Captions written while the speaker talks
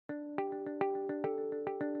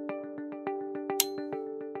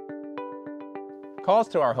Calls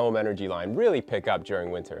to our home energy line really pick up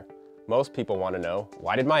during winter. Most people want to know,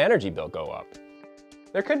 why did my energy bill go up?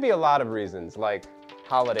 There could be a lot of reasons, like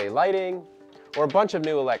holiday lighting or a bunch of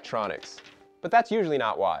new electronics, but that's usually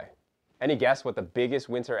not why. Any guess what the biggest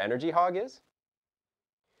winter energy hog is?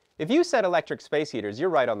 If you said electric space heaters, you're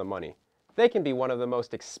right on the money. They can be one of the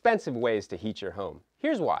most expensive ways to heat your home.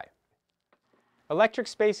 Here's why. Electric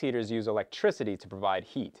space heaters use electricity to provide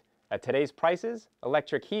heat. At today's prices,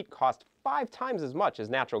 electric heat costs 5 times as much as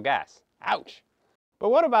natural gas. Ouch! But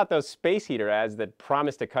what about those space heater ads that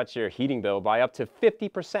promise to cut your heating bill by up to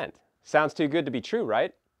 50%? Sounds too good to be true,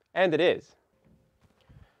 right? And it is.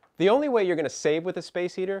 The only way you're going to save with a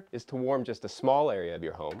space heater is to warm just a small area of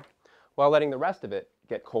your home, while letting the rest of it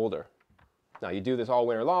get colder. Now, you do this all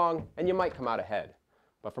winter long, and you might come out ahead.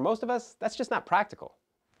 But for most of us, that's just not practical.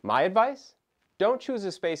 My advice? Don't choose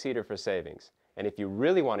a space heater for savings. And if you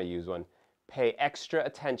really want to use one, pay extra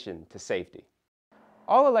attention to safety.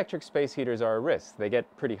 All electric space heaters are a risk. They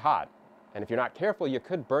get pretty hot. And if you're not careful, you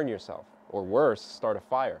could burn yourself, or worse, start a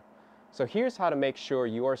fire. So here's how to make sure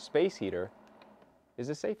your space heater is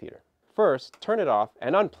a safe heater. First, turn it off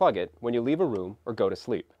and unplug it when you leave a room or go to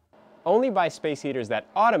sleep. Only buy space heaters that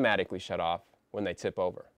automatically shut off when they tip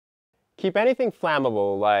over. Keep anything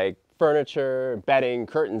flammable like furniture, bedding,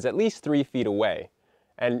 curtains at least 3 feet away,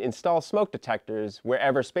 and install smoke detectors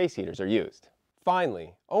wherever space heaters are used.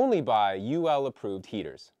 Finally, only buy UL-approved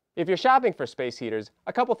heaters. If you're shopping for space heaters,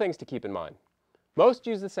 a couple things to keep in mind. Most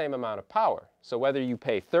use the same amount of power, so whether you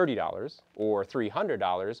pay $30 or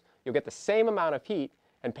 $300, you'll get the same amount of heat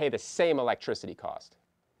and pay the same electricity cost.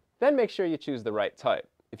 Then make sure you choose the right type.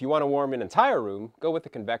 If you want to warm an entire room, go with the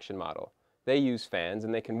convection model. They use fans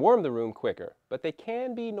and they can warm the room quicker, but they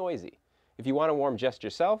can be noisy. If you want to warm just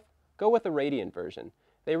yourself, go with the radiant version.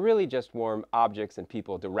 They really just warm objects and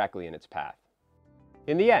people directly in its path.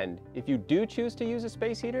 In the end, if you do choose to use a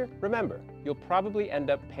space heater, remember, you'll probably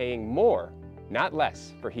end up paying more, not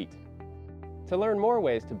less, for heat. To learn more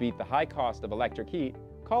ways to beat the high cost of electric heat,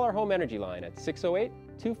 call our home energy line at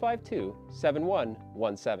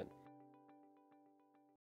 608-252-7117.